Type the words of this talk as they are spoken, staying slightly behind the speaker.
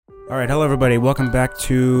All right, hello everybody. Welcome back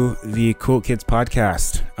to the Cool Kids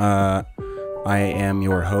Podcast. I am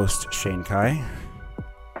your host, Shane Kai.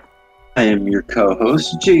 I am your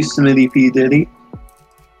co-host, Jason Eddie P. Diddy.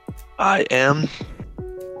 I am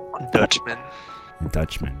Dutchman.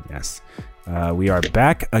 Dutchman, yes. We are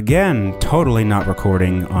back again, totally not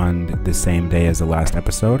recording on the same day as the last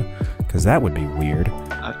episode, because that would be weird.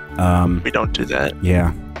 We don't do that.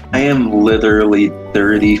 Yeah. I am literally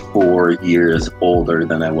 34 years older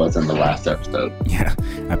than I was in the last episode. Yeah.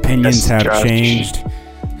 Opinions have changed.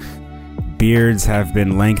 Beards have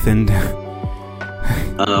been lengthened.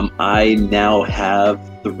 I now have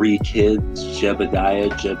 3 kids, Jebediah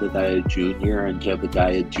Jr., and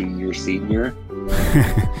Jebediah Jr. Sr.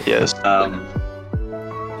 Yes.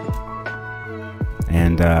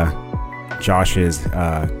 And Josh's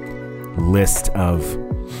list of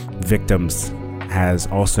victims has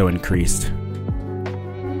also increased.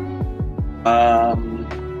 I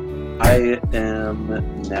am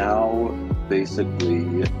now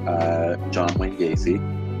basically John Wayne Gacy.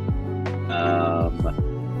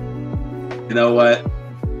 You know what?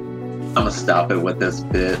 I'm gonna stop it with this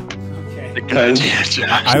bit. Because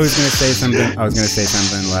I was gonna say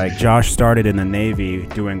something like Josh started in the Navy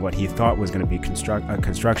doing what he thought was gonna be a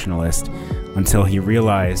constructionalist until he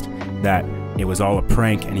realized that it was all a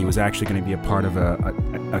prank and he was actually gonna be a part of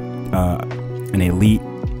an elite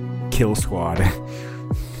kill squad.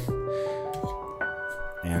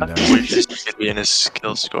 And we just could be in his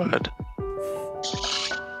kill squad.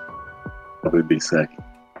 that would be sick.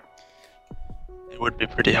 It would be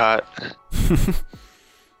pretty hot.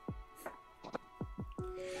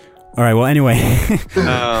 all right. Well, anyway,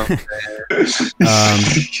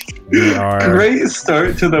 we are Great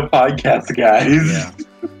start to the podcast, guys. Yeah.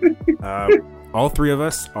 All 3 of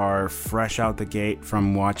us are fresh out the gate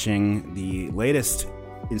from watching the latest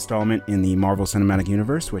installment in the Marvel Cinematic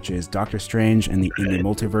Universe, which is Doctor Strange and in the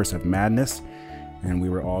Multiverse of Madness. And we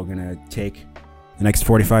were all going to take the next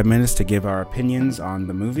 45 minutes to give our opinions on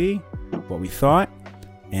the movie, what we thought.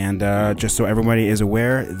 And just so everybody is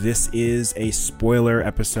aware, this is a spoiler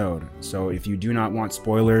episode. So if you do not want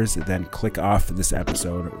spoilers, then click off this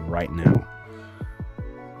episode right now.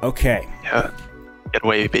 Okay. Yeah. Get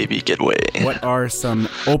away, baby, get away. What are some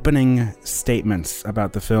opening statements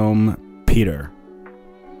about the film, Peter?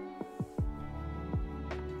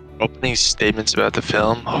 Opening statements about the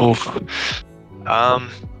film.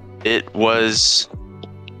 It was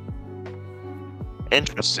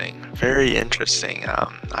interesting, very interesting.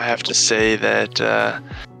 I have to say that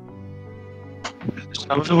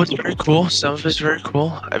some of it was very cool. Some of it was very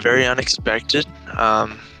cool. Very unexpected.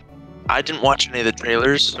 I didn't watch any of the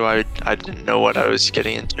trailers, so I didn't know what I was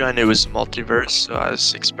getting into. I knew it was Multiverse, so I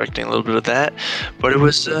was expecting a little bit of that. But it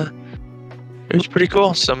was pretty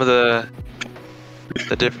cool. Some of the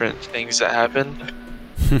different things that happened,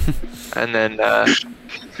 and then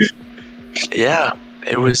yeah,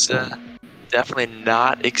 it was definitely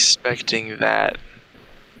not expecting that.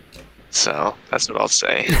 So that's what I'll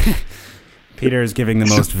say. Peter is giving the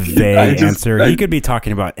most vague answer. He could be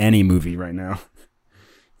talking about any movie right now.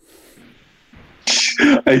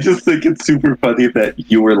 I just think it's super funny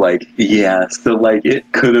that you were like, yeah, so like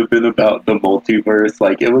it could have been about the multiverse.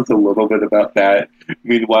 Like it was a little bit about that.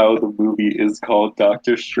 Meanwhile, the movie is called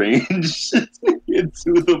Doctor Strange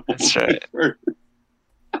into the That's multiverse. Right.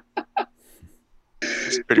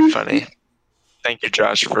 It's pretty funny. Thank you,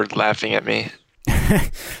 Josh, for laughing at me.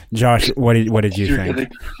 Josh, what did you think?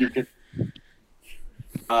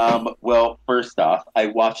 Well, first off, I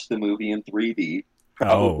watched the movie in 3D.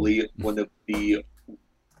 Probably one of the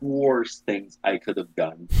worst things I could have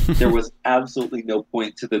done. There was absolutely no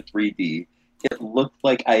point to the 3D. It looked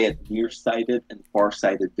like I had nearsighted and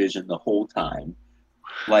farsighted vision the whole time.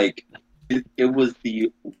 Like it was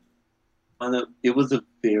a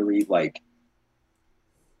very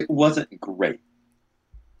it wasn't great.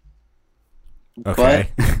 Okay.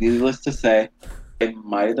 But needless to say, I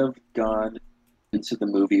might have gone into the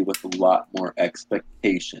movie with a lot more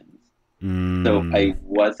expectations. So I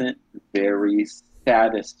wasn't very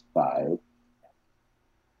satisfied,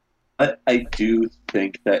 but I do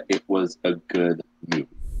think that it was a good movie.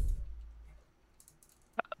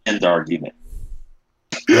 End argument.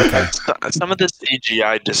 Okay. Some of the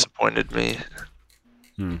CGI disappointed me.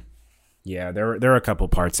 Yeah, there were a couple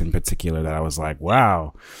parts in particular that I was like,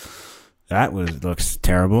 wow, that looks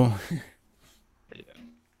terrible.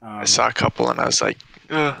 I saw a couple and I was like,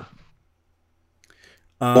 ugh.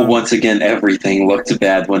 But once again, everything looked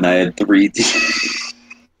bad when I had 3D.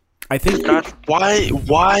 I think. God, why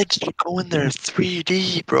did you go in there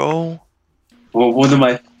 3D, bro? Well, one of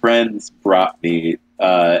my friends brought me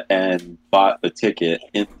and bought the ticket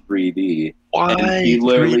in 3D. Why And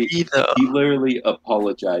 3D though? he literally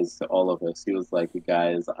apologized to all of us. He was like,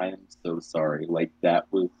 "Guys, I am so sorry. Like that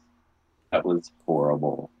was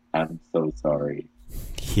horrible. I'm so sorry."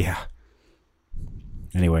 Yeah.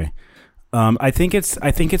 Anyway, I think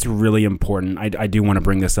it's really important. I do want to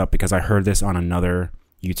bring this up because I heard this on another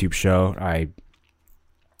YouTube show. I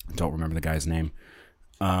don't remember the guy's name,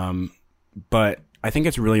 but I think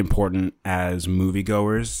it's really important as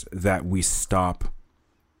moviegoers that we stop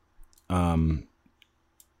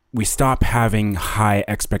having high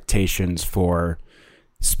expectations for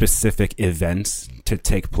specific events to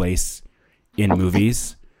take place in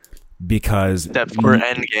movies, because Except for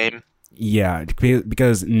Endgame. Yeah,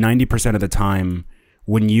 because 90% of the time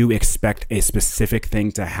when you expect a specific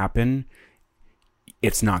thing to happen,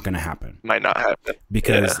 it's not going to happen. Might not happen.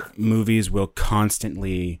 Because movies will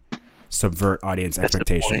constantly subvert audience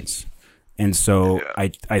expectations. And so I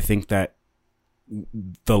think that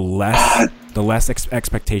the less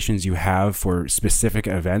expectations you have for specific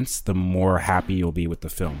events, the more happy you'll be with the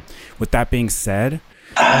film. With that being said,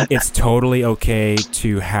 it's totally okay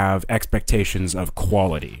to have expectations of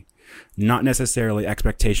quality. Not necessarily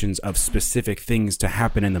expectations of specific things to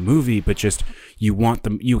happen in the movie, but just you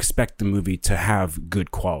expect the movie to have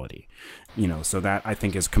good quality. So that I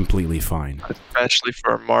think is completely fine. Especially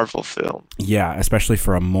for a Marvel film. Yeah, especially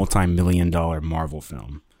for a multi-million-dollar Marvel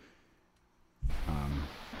film.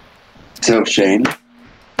 So Shane,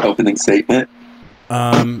 opening statement.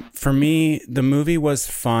 For me, the movie was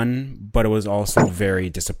fun, but it was also very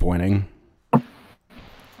disappointing.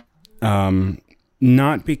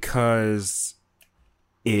 Not because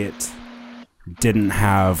it didn't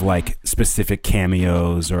have like specific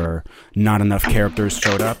cameos or not enough characters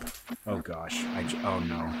showed up. Oh gosh! Oh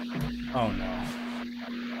no! Oh no!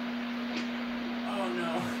 Oh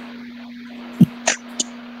no!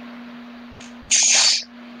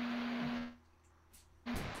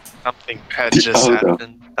 Something bad just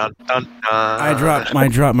happened. Dun, dun, dun. I dropped my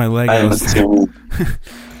Legos.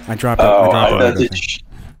 I dropped.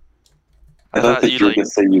 I thought that you were gonna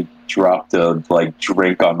say you dropped a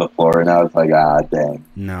drink on the floor, and I was like, dang.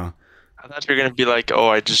 No. I thought you were gonna be like, oh,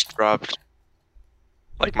 I just dropped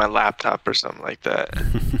my laptop or something like that.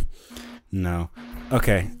 No.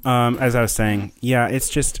 Okay. As I was saying, yeah, it's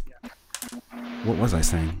just. What was I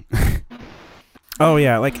saying? Oh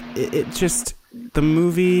yeah, it just the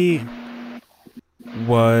movie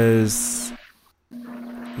was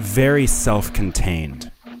very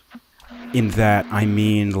self-contained. In that, I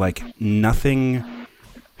mean, nothing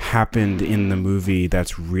happened in the movie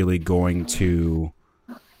that's really going to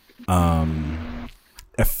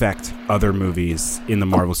affect other movies in the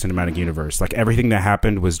Marvel Cinematic Universe. Everything that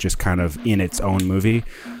happened was just kind of in its own movie.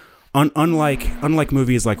 Unlike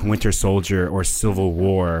movies like Winter Soldier or Civil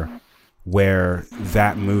War, where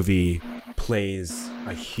that movie plays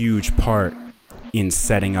a huge part in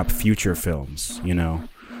setting up future films,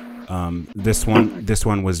 This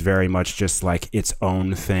one was very much just its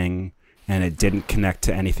own thing, and it didn't connect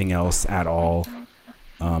to anything else at all.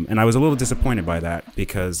 And I was a little disappointed by that,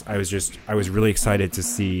 because I was really excited to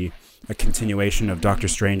see a continuation of Doctor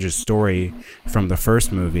Strange's story from the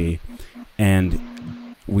first movie, and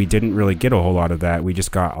we didn't really get a whole lot of that. We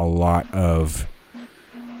just got a lot of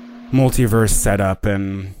multiverse setup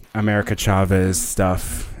and America Chavez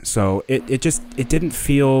stuff. So it didn't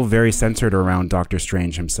feel very centered around Doctor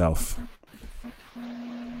Strange himself.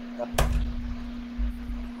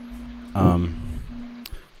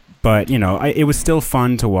 But it was still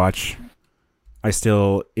fun to watch. I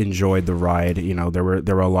still enjoyed the ride. There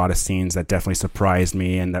were a lot of scenes that definitely surprised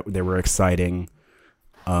me and that they were exciting.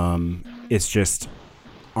 It's just,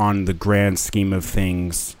 on the grand scheme of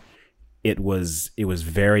things, it was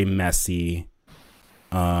very messy.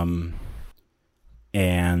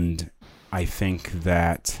 And I think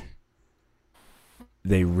that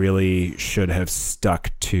they really should have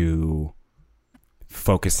stuck to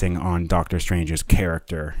focusing on Doctor Strange's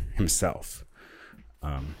character himself.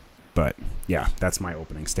 But yeah, that's my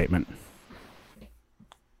opening statement.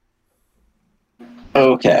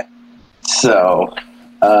 Okay. So,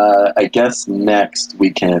 I guess next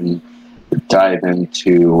we can dive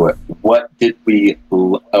into what did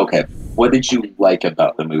you like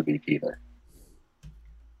about the movie, Peter?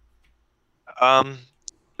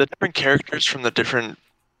 The different characters from the different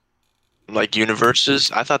universes,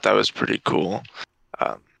 I thought that was pretty cool.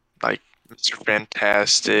 Mr.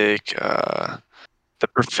 Fantastic, the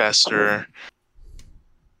Professor,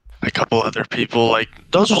 a couple other people.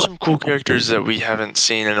 Those are some cool characters that we haven't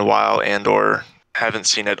seen in a while and/or haven't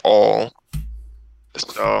seen at all.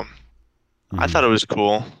 So I thought it was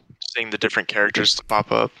cool. seeing the different characters to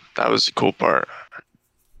pop up. That was a cool part.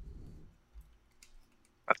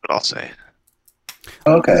 That's what I'll say.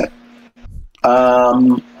 Okay.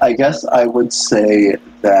 I guess I would say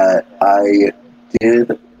that I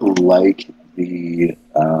did like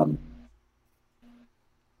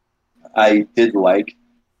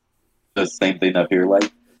the same thing up here,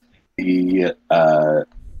 like the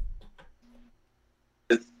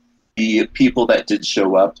people that did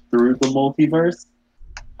show up through the multiverse.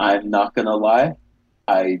 I'm not gonna lie,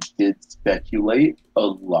 I did speculate a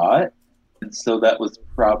lot, and so that was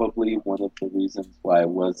probably one of the reasons why I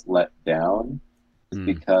was let down,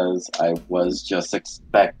 because I was just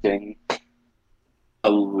expecting a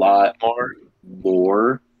lot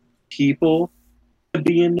more people to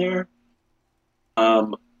be in there. I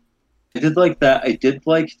did like that. I did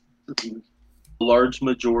like a large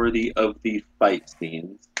majority of the fight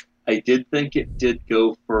scenes. I did think it did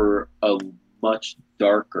go for a much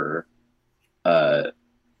darker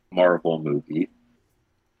Marvel movie.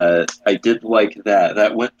 I did like that.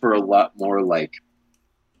 That went for a lot more like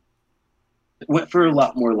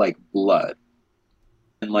blood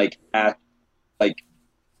and like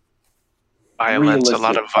violence, a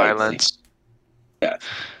lot of fighting. violence. Yeah,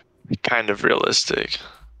 kind of realistic.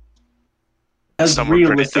 As Some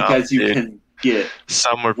realistic dumb, as you can get.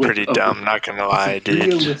 Some were pretty dumb, not gonna lie, dude.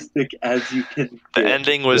 Realistic as you can get. The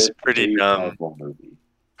ending was pretty dumb. Marvel movie.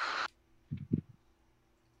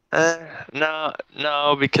 No,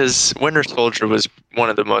 because Winter Soldier was one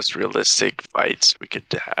of the most realistic fights we could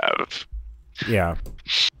have. Yeah.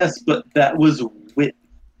 Yes, but that was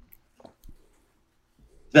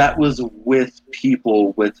with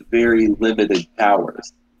people with very limited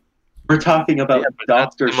powers. We're talking about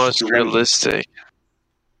Doctor Strange. The most realistic.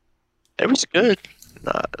 It was good.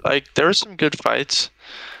 There were some good fights,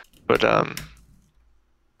 but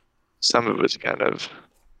some of it was kind of.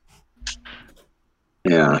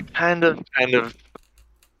 Yeah. Kind of.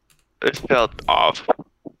 It felt off.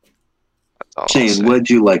 Shane, what did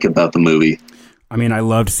you like about the movie? I mean, I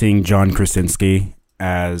loved seeing John Krasinski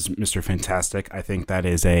as Mr. Fantastic. I think that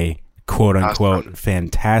is a quote-unquote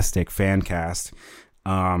fantastic fan cast.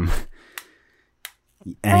 Anyway,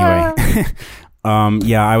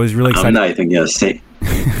 yeah, I was really excited.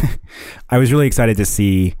 I was really excited to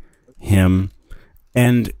see him.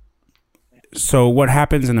 And so what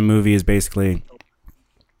happens in the movie is basically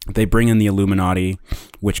they bring in the Illuminati,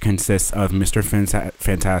 which consists of Mr.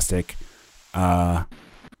 Fantastic,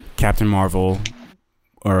 Captain Marvel,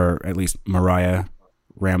 or at least Mariah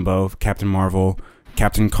Rambeau, Captain Marvel,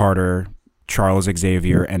 Captain Carter, Charles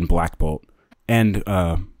Xavier, and Black Bolt, and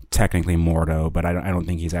technically Mordo, but I don't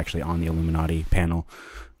think he's actually on the Illuminati panel.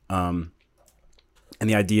 And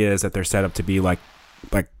the idea is that they're set up to be like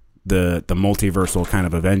the multiversal kind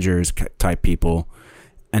of Avengers type people.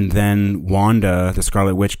 And then Wanda, the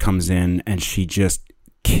Scarlet Witch, comes in and she just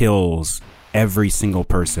kills every single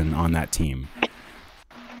person on that team.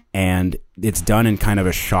 And it's done in kind of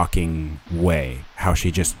a shocking way, how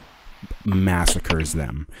she just massacres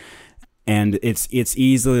them. And it's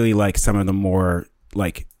easily like some of the more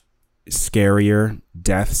like scarier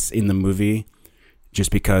deaths in the movie, just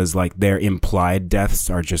because like their implied deaths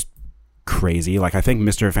are just crazy. Like I think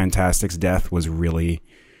Mr. Fantastic's death was really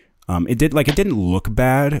it didn't look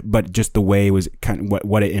bad, but just the way it was kind of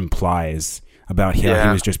what it implies about him.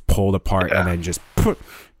 He was just pulled apart and then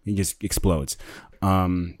he just explodes.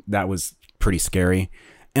 That was pretty scary.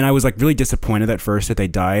 And I was like really disappointed at first that they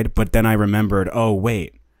died, but then I remembered, oh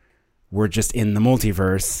wait, we're just in the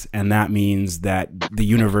multiverse, and that means that the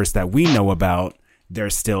universe that we know about, they're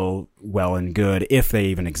still well and good if they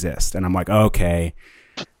even exist. And I'm like, okay.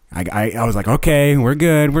 I was like, okay, we're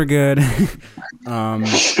good.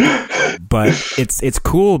 But it's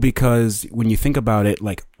cool because when you think about it,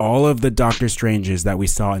 like all of the Doctor Stranges that we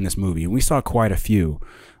saw in this movie, and we saw quite a few,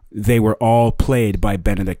 they were all played by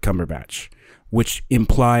Benedict Cumberbatch, which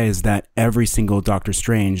implies that every single Doctor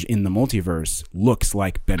Strange in the multiverse looks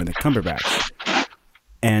like Benedict Cumberbatch.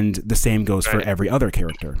 And the same goes for every other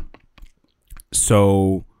character.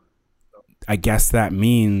 So I guess that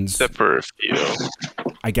means... Except for a few.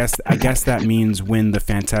 I guess that means when the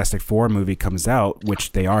Fantastic Four movie comes out,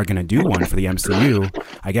 which they are going to do one for the MCU,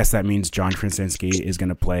 I guess that means John Krasinski is going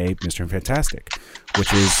to play Mr. Fantastic,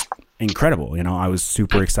 which is incredible. You know, I was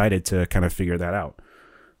super excited to kind of figure that out.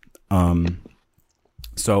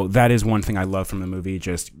 So that is one thing I love from the movie,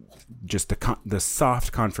 just the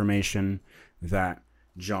soft confirmation that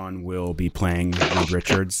John will be playing Reed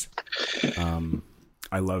Richards.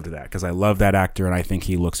 I loved that because I love that actor and I think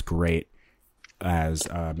he looks great as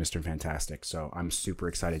Mr. Fantastic. So I'm super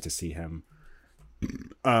excited to see him.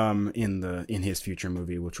 in his future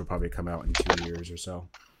movie, which will probably come out in 2 years or so.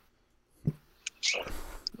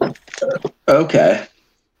 Okay.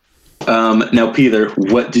 Now, Peter,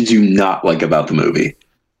 what did you not like about the movie?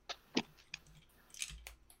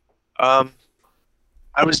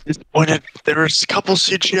 I was disappointed. There was a couple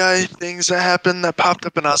CGI things that happened that popped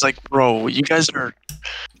up, and I was like, bro, you guys could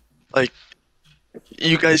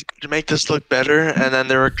make this look better. And then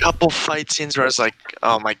there were a couple fight scenes where I was like,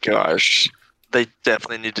 oh my gosh, they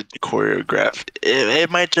definitely needed to choreograph. It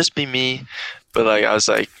might just be me, but like I was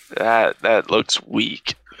like, that looks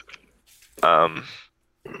weak. I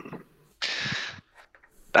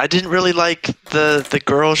didn't really like the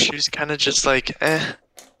girl. She was kind of just like, eh.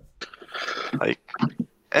 Are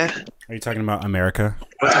you talking about America?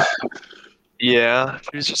 Yeah,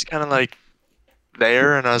 she was just kind of like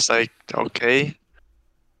there, and I was like, okay.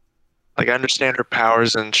 Like, I understand her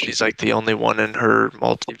powers, and she's like the only one in her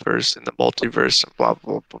multiverse, and blah,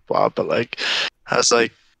 blah, blah, blah. But like, I was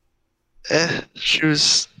like, she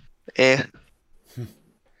was,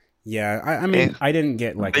 Yeah, I mean, I didn't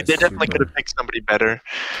get like. They definitely could have picked somebody better.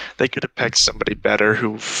 They could have picked somebody better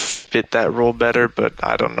who fit that role better, but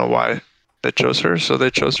I don't know why they chose her. So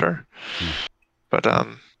they chose her. But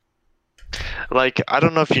like, I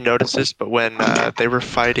don't know if you noticed this, but when they were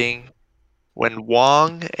fighting, when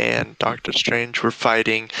Wong and Doctor Strange were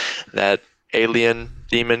fighting that alien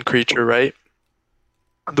demon creature, right?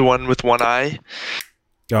 The one with one eye.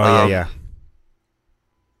 Oh yeah.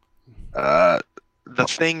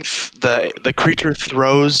 The creature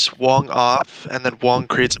throws Wong off, and then Wong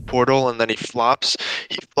creates a portal, and then he flops.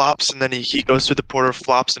 He flops, and then he goes through the portal,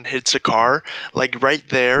 flops, and hits a car. Like right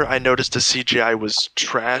there, I noticed the CGI was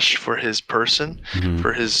trash for his person,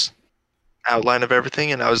 for his outline of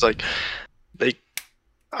everything, and I was like,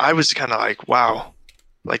 I was kind of like, wow,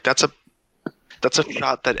 like that's a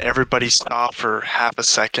shot that everybody saw for half a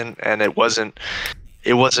second, and it wasn't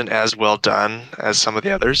as well done as some of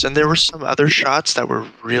the others. And there were some other shots that were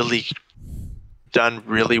really done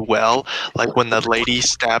really well, like when the lady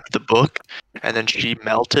stabbed the book and then she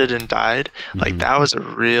melted and died. Like that was a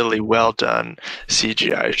really well done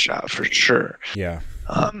CGI shot for sure. Yeah.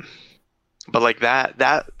 But like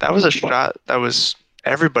that was a shot that was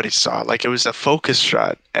everybody saw. Like it was a focus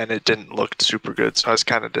shot and it didn't look super good. So I was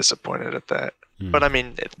kind of disappointed at that. But I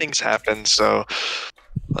mean, things happen, so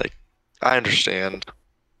like I understand.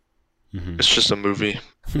 It's just a movie.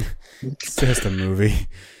 It's just a movie.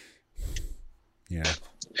 Yeah.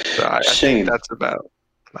 So I think that's about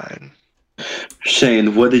mine.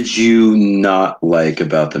 Shane, what did you not like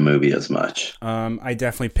about the movie as much? I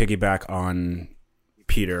definitely piggyback on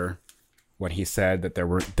Peter when he said that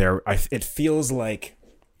it feels like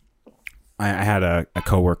I had a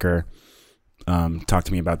coworker talk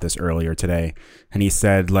to me about this earlier today, and he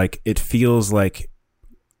said like it feels like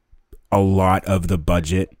a lot of the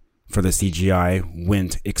budget for the CGI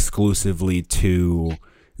went exclusively to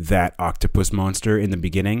that octopus monster in the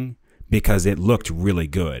beginning because it looked really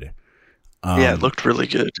good. Yeah, it looked really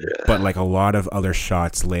good. Yeah. But like a lot of other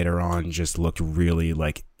shots later on just looked really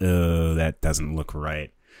like, that doesn't look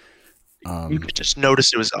right. You could just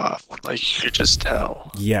notice it was off. Like you could just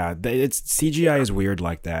tell. Yeah, it's CGI is weird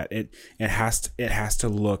like that. It has to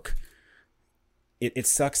look. It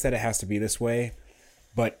sucks that it has to be this way,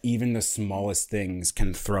 but even the smallest things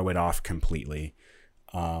can throw it off completely.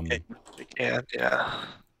 It can, yeah.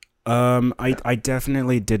 I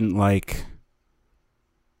definitely didn't like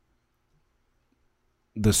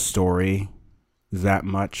the story that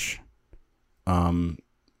much. I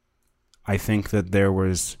think that there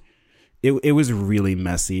was. It was really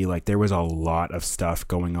messy. Like there was a lot of stuff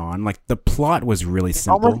going on. Like the plot was really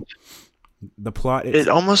simple. It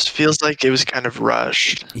almost feels like it was kind of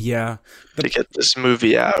rushed. Yeah, to get this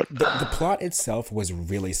movie out. The plot itself was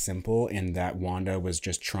really simple in that Wanda was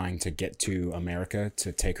just trying to get to America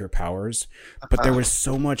to take her powers, but there was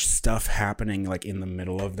so much stuff happening like in the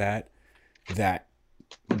middle of that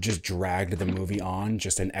just dragged the movie on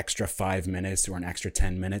just an extra 5 minutes or an extra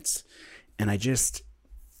 10 minutes, and I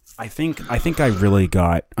think I really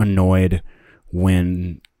got annoyed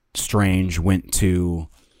when Strange went to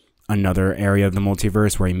another area of the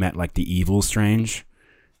multiverse where he met like the evil Strange,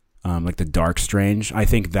 like the dark Strange. I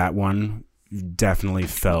think that one definitely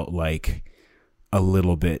felt like a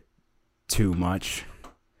little bit too much.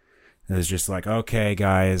 It was just like, okay,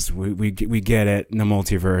 guys, we get it in the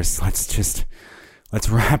multiverse. Let's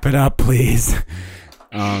wrap it up, please.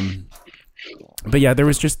 But yeah, there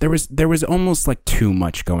was almost like too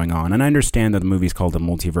much going on, and I understand that the movie's called The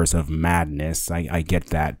Multiverse of Madness. I get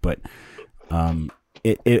that, but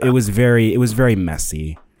it was very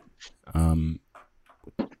messy.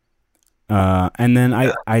 And then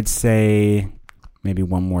I'd say maybe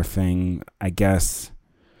one more thing, I guess.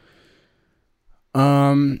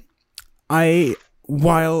 While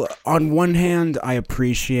on one hand I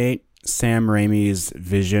appreciate Sam Raimi's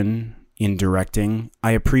vision in directing,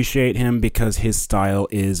 I appreciate him because his style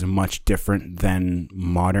is much different than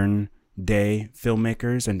modern day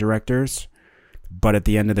filmmakers and directors. But at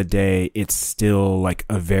the end of the day, it's still like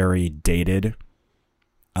a very dated,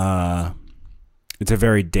 it's a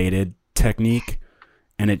very dated technique,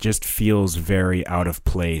 and it just feels very out of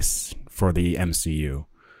place for the MCU.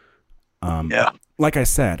 Like I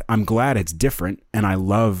said, I'm glad it's different, and I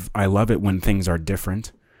love it when things are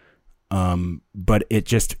different. But it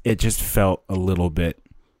just felt a little bit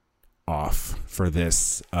off for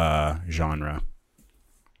this genre.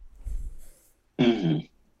 Mm-hmm.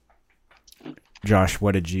 Josh,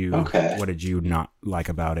 what did you not like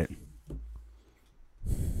about it?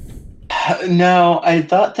 No, I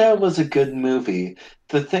thought that was a good movie.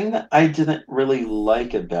 The thing that I didn't really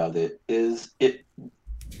like about it is it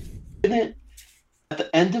didn't, at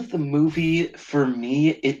the end of the movie, for me,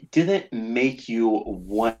 it didn't make you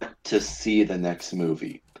want to see the next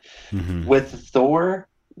movie. Mm-hmm. With Thor,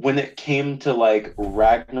 when it came to like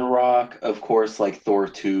Ragnarok, of course, like Thor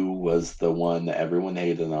 2 was the one that everyone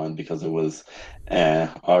hated on because it was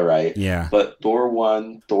all right. Yeah. But Thor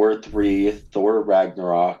 1, Thor 3, Thor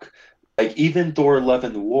Ragnarok, like even Thor Love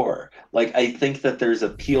and War, like I think that there's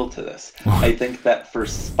appeal to this. I think that for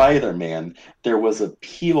Spider-Man, there was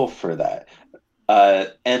appeal for that.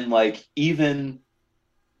 And like even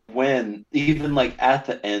like at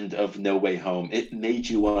the end of No Way Home, it made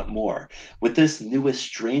you want more. With this newest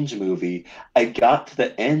Strange movie, I got to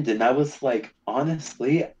the end and I was like,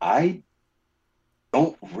 honestly, I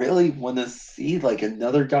don't really want to see like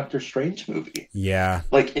another Doctor Strange movie. Yeah.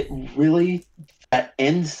 Like it really, that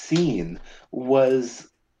end scene was,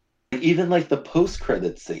 even like the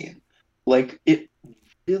post-credit scene, like it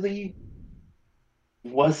really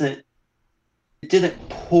wasn't, it didn't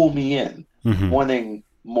pull me in wanting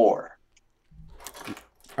more.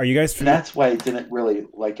 Are you guys that's why I didn't really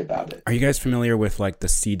like about it. Are you guys familiar with like the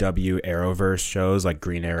CW Arrowverse shows like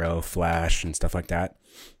Green Arrow, Flash, and stuff like that?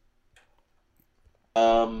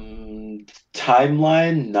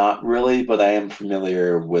 Timeline, not really, but I am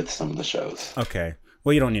familiar with some of the shows. Okay.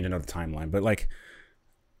 Well, you don't need to know the timeline, but like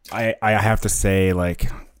I have to say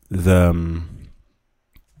like the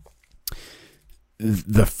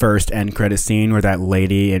first end credit scene where that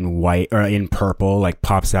lady in white or in purple like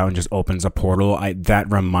pops out and just opens a portal,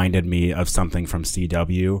 that reminded me of something from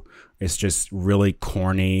CW. It's just really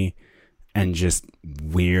corny and just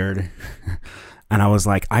weird. And I was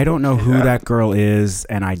like, I don't know who that girl is,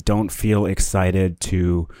 and I don't feel excited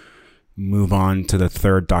to move on to the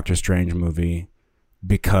third Doctor Strange movie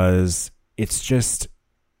because it's just,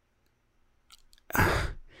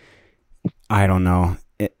 I don't know.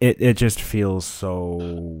 It just feels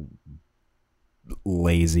so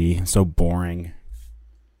lazy, so boring.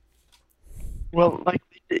 Well, like,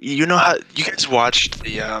 you know how you guys watched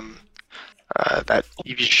the that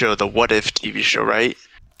TV show, the What If TV show, right?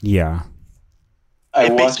 Yeah. I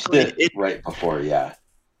watched it right before, yeah.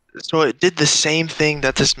 So it did the same thing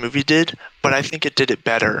that this movie did, but I think it did it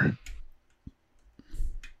better.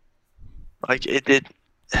 Like it did,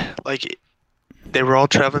 like they were all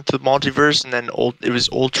traveling to the multiverse, and then it was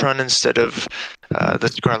Ultron instead of the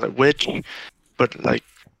Scarlet Witch. But like,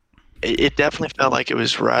 it definitely felt like it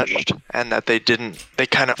was rushed, and that they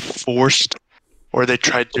kind of forced, or they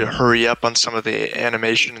tried to hurry up on some of the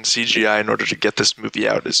animation and CGI in order to get this movie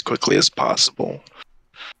out as quickly as possible.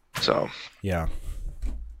 So yeah,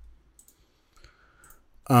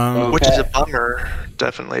 which is a bummer,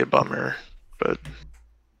 definitely a bummer. But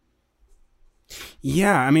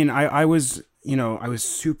yeah, I mean, I was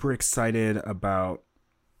super excited about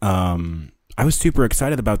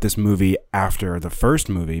this movie after the first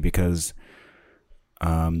movie because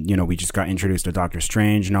we just got introduced to Doctor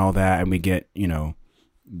Strange and all that, and we get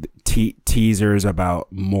teasers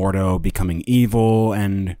about Mordo becoming evil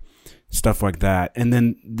and stuff like that. And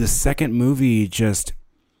then the second movie didn't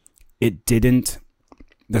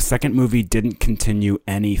continue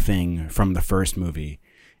anything from the first movie.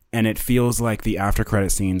 And it feels like the after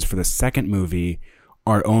credit scenes for the second movie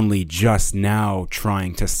are only just now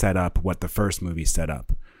trying to set up what the first movie set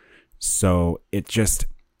up. So it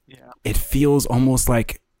feels almost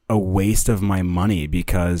like a waste of my money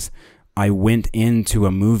because I went into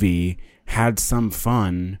a movie, had some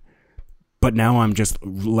fun, but now I'm just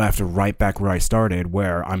left right back where I started,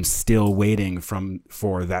 where I'm still waiting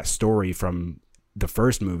for that story from the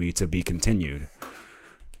first movie to be continued.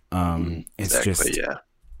 It's exactly, just, yeah.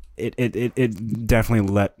 it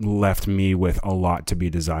definitely left me with a lot to be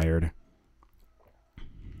desired.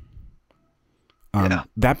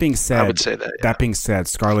 That being said, I would say that. Yeah. That being said,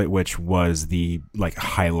 Scarlet Witch was the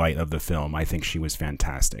highlight of the film. I think she was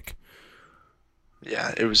fantastic.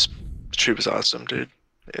 Yeah, she was awesome, dude.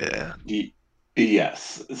 Yeah.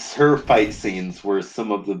 Yes, her fight scenes were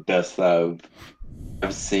some of the best I've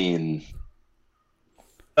seen.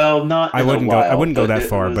 Well, not. I wouldn't go that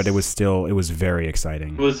far, was, but it was very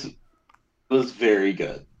exciting. It was very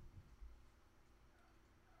good.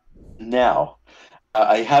 Now,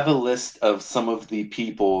 I have a list of some of the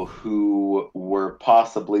people who were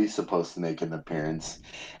possibly supposed to make an appearance,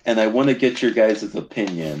 and I want to get your guys'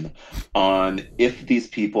 opinion on if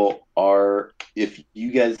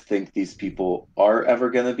you guys think these people are ever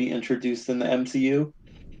going to be introduced in the MCU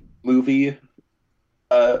movie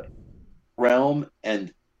realm,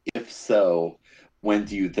 and if so, when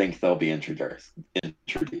do you think they'll be introduced?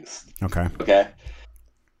 Okay.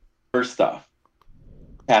 First off,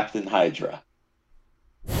 Captain Hydra.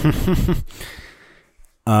 Do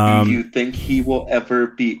you think he will ever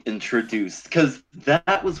be introduced? Because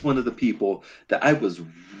that was one of the people that I was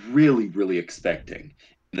really, really expecting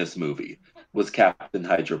in this movie, was Captain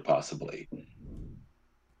Hydra possibly.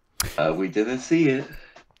 We didn't see it.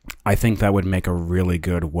 I think that would make a really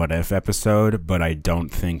good What If episode, but I don't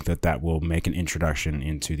think that will make an introduction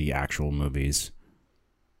into the actual movies.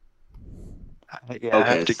 Yeah, I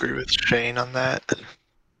have to agree with Shane on that.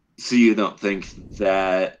 So you don't think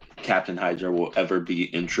that Captain Hydra will ever be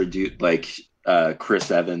introduced,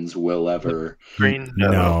 Chris Evans will ever?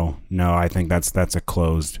 No. I think that's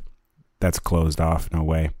closed off. No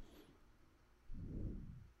way.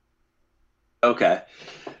 Okay.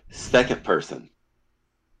 Second person,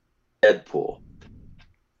 Deadpool.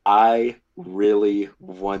 I really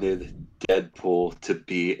wanted Deadpool to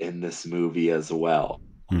be in this movie as well.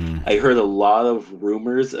 I heard a lot of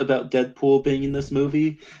rumors about Deadpool being in this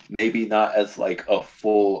movie. Maybe not as a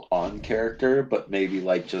full-on character, but maybe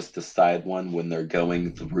just a side one when they're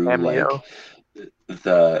going through cameo.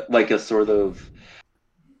 A sort of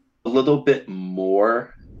a little bit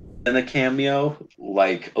more than a cameo,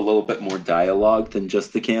 a little bit more dialogue than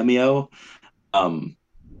just the cameo. But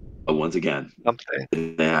once again, something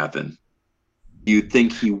didn't happen. Do you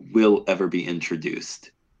think he will ever be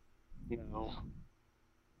introduced? No.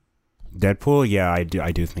 Deadpool, yeah, I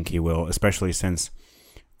do think he will, especially since,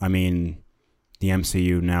 the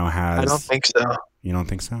MCU now has... I don't think so. You don't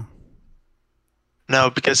think so? No,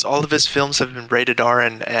 because all of his films have been rated R,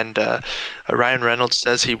 and Ryan Reynolds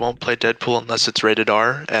says he won't play Deadpool unless it's rated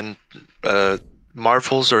R, and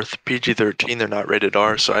Marvel's or PG-13, they're not rated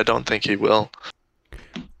R, so I don't think he will.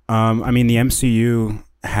 The MCU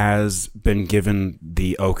has been given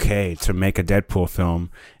the okay to make a Deadpool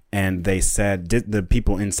film, and they said, the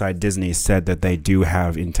people inside Disney said that they do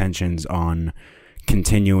have intentions on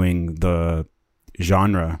continuing the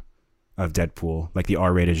genre of Deadpool, the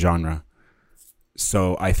R-rated genre.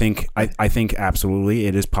 So I think absolutely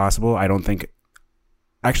it is possible. I don't think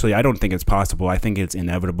it's possible. I think it's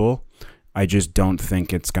inevitable. I just don't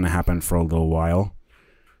think it's going to happen for a little while.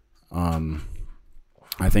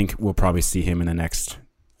 I think we'll probably see him in the next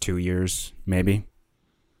 2 years, maybe.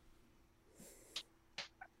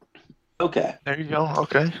 Okay. There you go.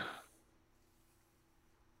 Okay.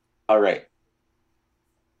 All right.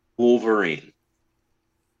 Wolverine.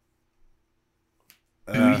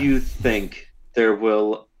 Do you think there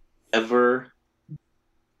will ever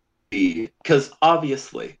be... Because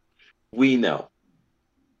obviously, we know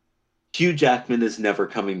Hugh Jackman is never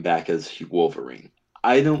coming back as Wolverine.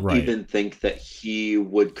 I don't even think that he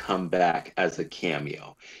would come back as a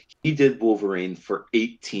cameo. He did Wolverine for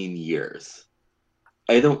 18 years.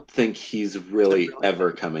 I don't think he's really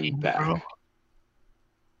ever coming back.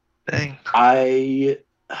 Dang. I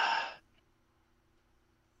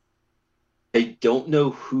don't know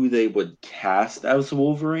who they would cast as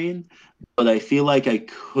Wolverine, but I feel like I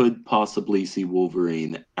could possibly see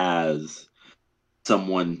Wolverine as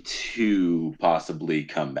someone to possibly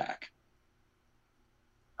come back.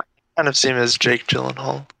 Kind of see him as Jake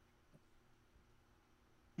Gyllenhaal.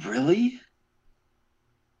 Really?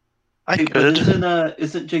 I could.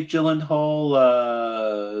 Isn't Jake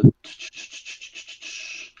Gyllenhaal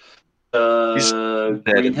He's dead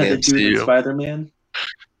green-headed dude in Spider-Man?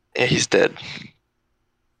 Yeah, he's dead.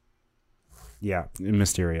 Yeah,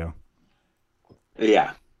 Mysterio.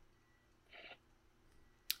 Yeah.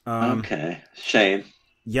 Okay, Shane.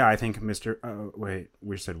 Yeah, I think wait,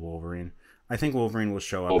 we said Wolverine. I think Wolverine will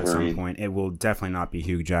show up at some point. It will definitely not be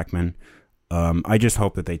Hugh Jackman. I just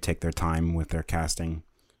hope that they take their time with their casting.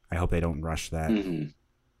 I hope they don't rush that. Mm-hmm.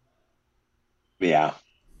 Yeah.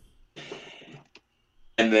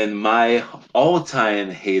 And then my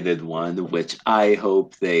all-time hated one, which I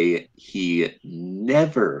hope he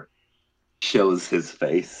never shows his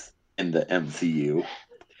face in the MCU,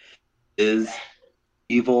 is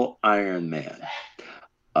Evil Iron Man,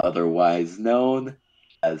 otherwise known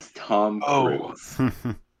as Tom Oh, Cruise.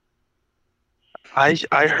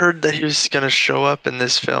 I heard that he was gonna show up in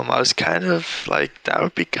this film. I was kind of like, that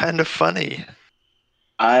would be kind of funny.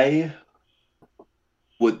 I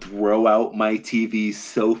would throw out my TV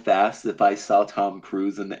so fast if I saw Tom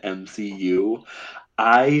Cruise in the MCU.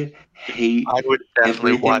 I hate I would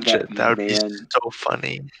definitely everything watch that it. That would be man. so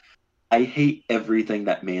funny. I hate everything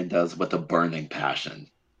that man does with a burning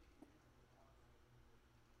passion.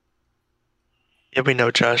 Yeah, we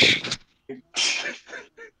know, Josh.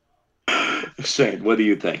 Shane, what do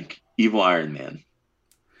you think? Evil Iron Man.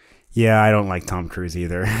 Yeah, I don't like Tom Cruise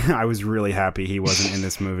either. I was really happy he wasn't in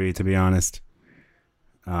this movie, to be honest.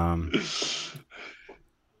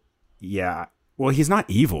 Yeah. Well, he's not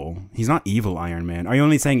evil. He's not evil Iron Man. Are you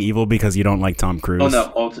only saying evil because you don't like Tom Cruise? Oh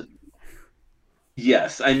no.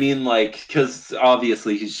 Yes, I mean like because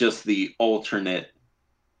obviously he's just the alternate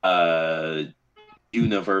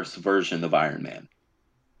universe version of Iron Man.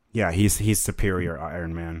 Yeah, he's superior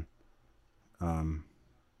Iron Man.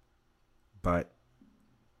 But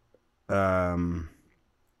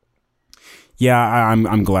yeah,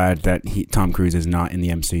 I'm glad that Tom Cruise is not in the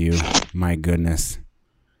MCU. My goodness.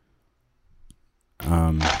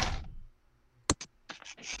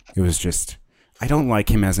 It was just, I don't like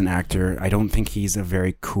him as an actor. I don't think he's a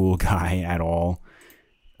very cool guy at all.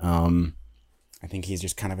 I think he's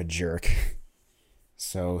just kind of a jerk.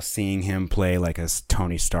 So seeing him play like a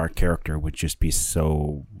Tony Stark character would just be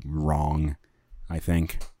so wrong, I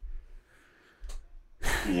think.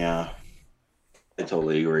 Yeah, I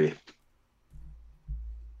totally agree.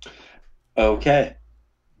 Okay.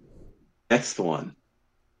 Next one.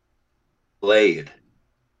 Blade.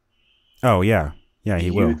 Oh, yeah. Yeah, he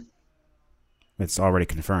will. It's already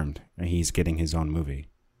confirmed. He's getting his own movie.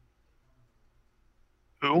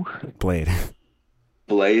 Who? Blade.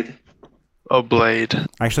 Blade? Oh, Blade.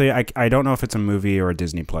 Actually, I don't know if it's a movie or a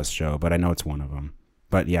Disney Plus show, but I know it's one of them.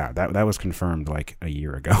 But yeah, that was confirmed like a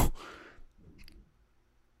year ago.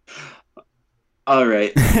 All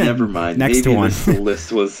right, never mind. Next maybe one. This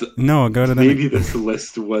list was no. Go to the. Maybe this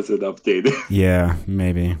list wasn't updated. Yeah,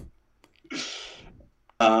 maybe.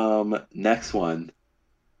 Next one.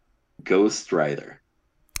 Ghost Rider.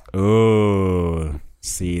 Oh,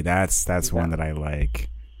 see, that's one that I like.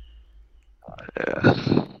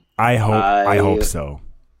 Yeah. I hope so.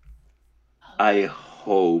 I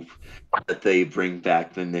hope that they bring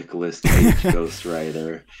back the Nicolas Cage Ghost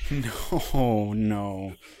Rider.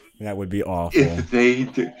 No. That would be awful. If they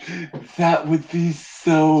do, that would be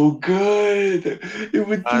so good. It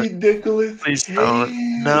would be Nicolas Please Cage.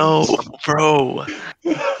 don't. No, bro.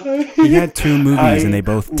 He had 2 movies and they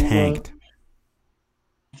both tanked.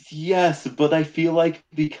 Yes, but I feel like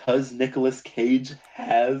because Nicolas Cage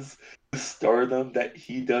has the stardom that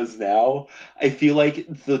he does now, I feel like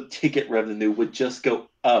the ticket revenue would just go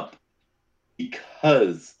up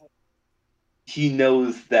because he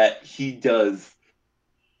knows that he does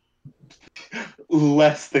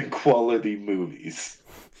less than quality movies.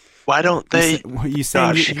 Why don't they? You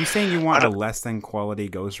saying you want a less than quality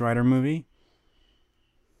Ghost Rider movie?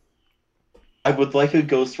 I would like a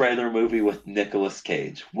Ghost Rider movie with Nicolas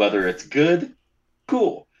Cage. Whether it's good,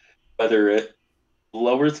 cool. Whether it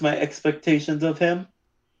lowers my expectations of him,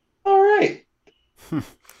 all right.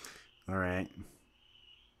 All right.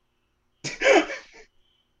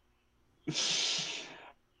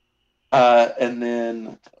 And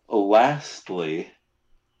then lastly,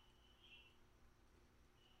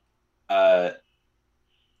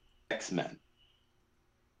 X-Men.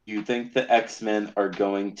 Do you think the X-Men are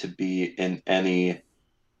going to be in any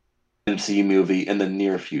MCU movie in the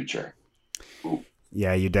near future? Ooh.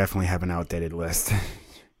 Yeah, you definitely have an outdated list.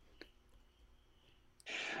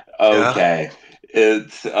 Okay. Yeah.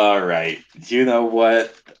 It's all right. You know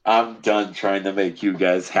what? I'm done trying to make you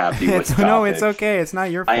guys happy with topics. No, it's okay. It's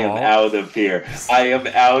not your fault. I am out of here. I am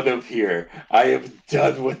out of here. I am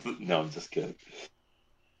done with... No, I'm just kidding.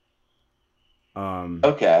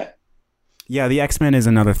 Okay. Yeah, the X-Men is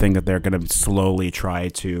another thing that they're going to slowly try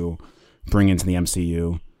to bring into the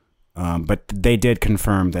MCU. But they did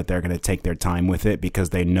confirm that they're going to take their time with it because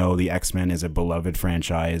they know the X-Men is a beloved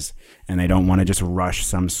franchise and they don't want to just rush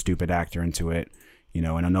some stupid actor into it. You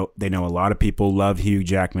know, and they know a lot of people love Hugh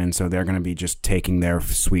Jackman, so they're going to be just taking their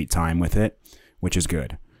sweet time with it, which is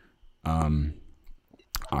good. Awesome.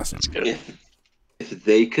 If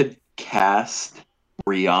they could cast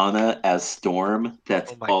Rihanna as Storm,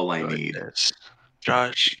 that's Oh my all I need. goodness.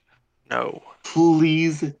 Josh, no.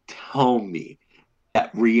 Please tell me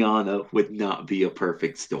that Rihanna would not be a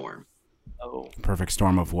perfect Storm. No. Perfect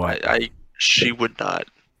storm of what? She would not.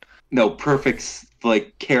 No, perfect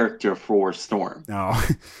like character for Storm. No,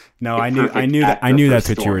 no, A I knew perfect that actor for that's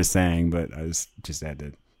what you Storm. were saying, but I was just had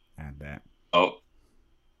to add that. Oh.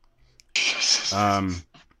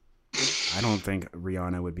 I don't think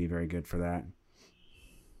Rihanna would be very good for that.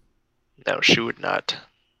 No, she would not.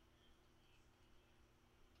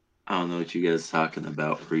 I don't know what you guys are talking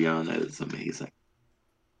about. Rihanna is amazing.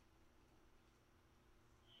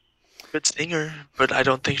 Good singer, but I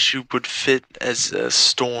don't think she would fit as a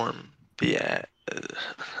Storm.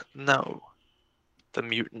 No. The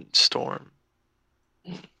mutant Storm.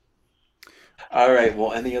 All right.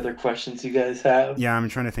 Well, any other questions you guys have? Yeah, I'm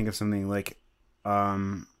trying to think of something like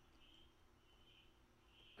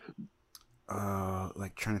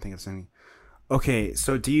trying to think of something. Okay,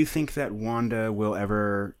 so do you think that Wanda will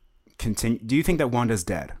ever continue? Do you think that Wanda's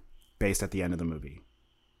dead, based at the end of the movie?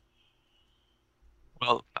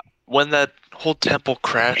 Well, when that whole temple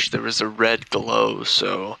crashed, there was a red glow,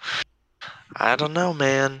 so I don't know,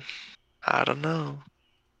 man. I don't know.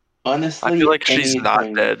 Honestly, I feel like she's anything.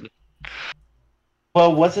 not dead.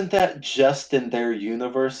 Well, wasn't that just in their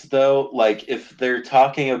universe, though? Like, if they're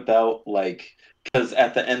talking about, like, because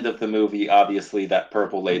at the end of the movie, obviously, that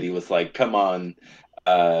purple lady was like, uh, come on,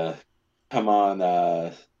 come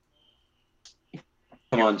on,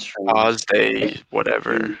 Strange. Caused a Like,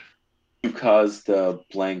 whatever. you caused a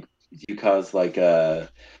blank, you caused, like, a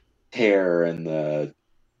tear and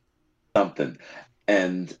something.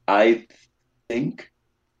 And I think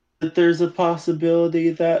that there's a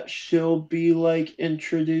possibility that she'll be, like,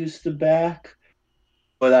 introduced back.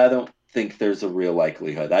 But I don't think there's a real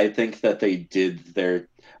likelihood. I think that they did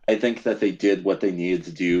what they needed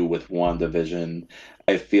to do with WandaVision.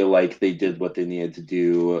 I feel like they did what they needed to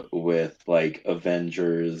do with like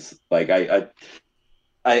Avengers. Like I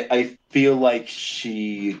feel like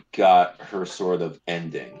she got her sort of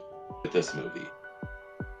ending with this movie.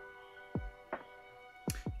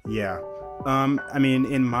 Yeah. I mean,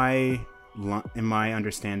 in my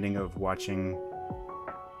understanding of watching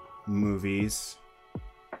movies,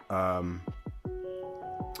 you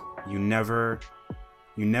never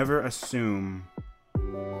assume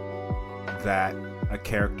that a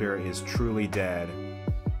character is truly dead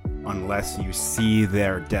unless you see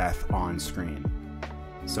their death on screen.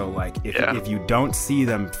 So like if you don't see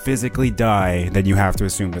them physically die, then you have to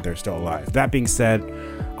assume that they're still alive. That being said,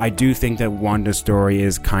 I do think that Wanda's story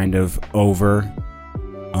is kind of over.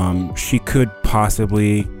 She could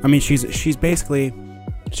possibly, I mean, she's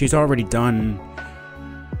already done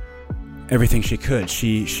everything she could.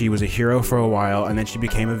 She was a hero for a while, and then she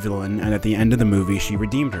became a villain, and at the end of the movie she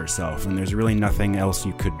redeemed herself, and there's really nothing else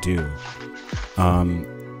you could do.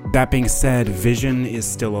 That being said, Vision is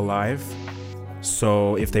still alive,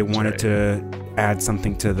 so if they wanted to add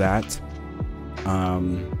something to that,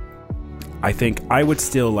 I think I would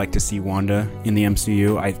still like to see Wanda in the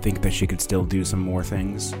MCU. I think that she could still do some more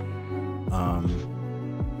things.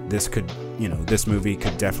 This movie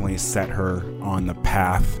could definitely set her on the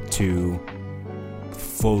path to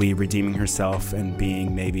fully redeeming herself and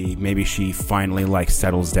being maybe she finally like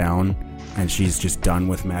settles down and she's just done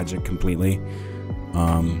with magic completely.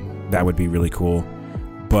 That would be really cool.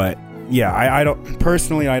 But yeah, I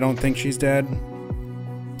don't think she's dead.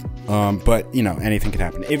 But anything could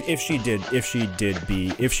happen. If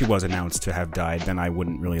she was announced to have died, then I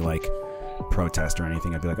wouldn't really like protest or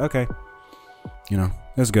anything. I'd be like, okay,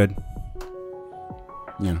 that's good.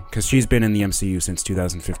 Because she's been in the MCU since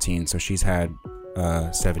 2015, so she's had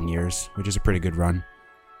 7 years, which is a pretty good run.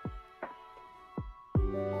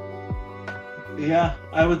 Yeah,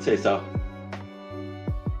 I would say so.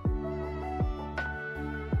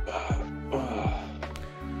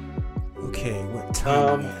 Okay, what time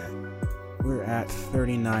are we at? We're at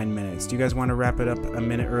 39 minutes. Do you guys want to wrap it up a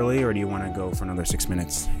minute early, or do you want to go for another 6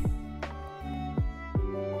 minutes?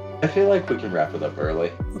 I feel like we can wrap it up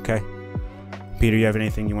early. Okay. Peter, you have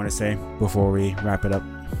anything you want to say before we wrap it up?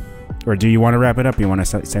 Or do you want to wrap it up? You want to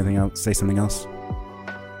say something else?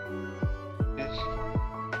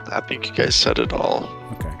 I think you guys said it all.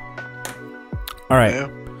 Okay. All right. Yeah.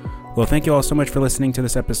 Well, thank you all so much for listening to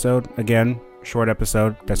this episode. Again, short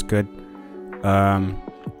episode. That's good.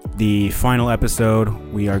 The final episode,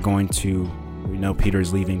 we know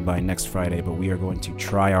Peter's leaving by next Friday, but we are going to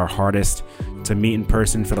try our hardest to meet in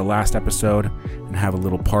person for the last episode and have a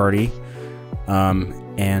little party.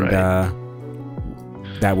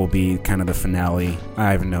 that will be kind of the finale.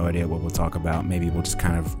 I have no idea what we'll talk about. Maybe we'll just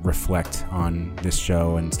kind of reflect on this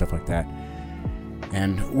show and stuff like that,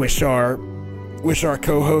 and wish our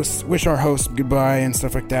hosts goodbye and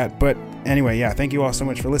stuff like that. But anyway, yeah, thank you all so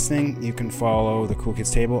much for listening. You can follow the Cool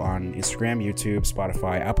Kids Table on Instagram, YouTube,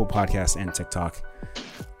 Spotify, Apple Podcasts, and TikTok.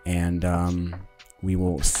 And we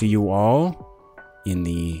will see you all in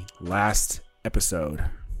the last episode.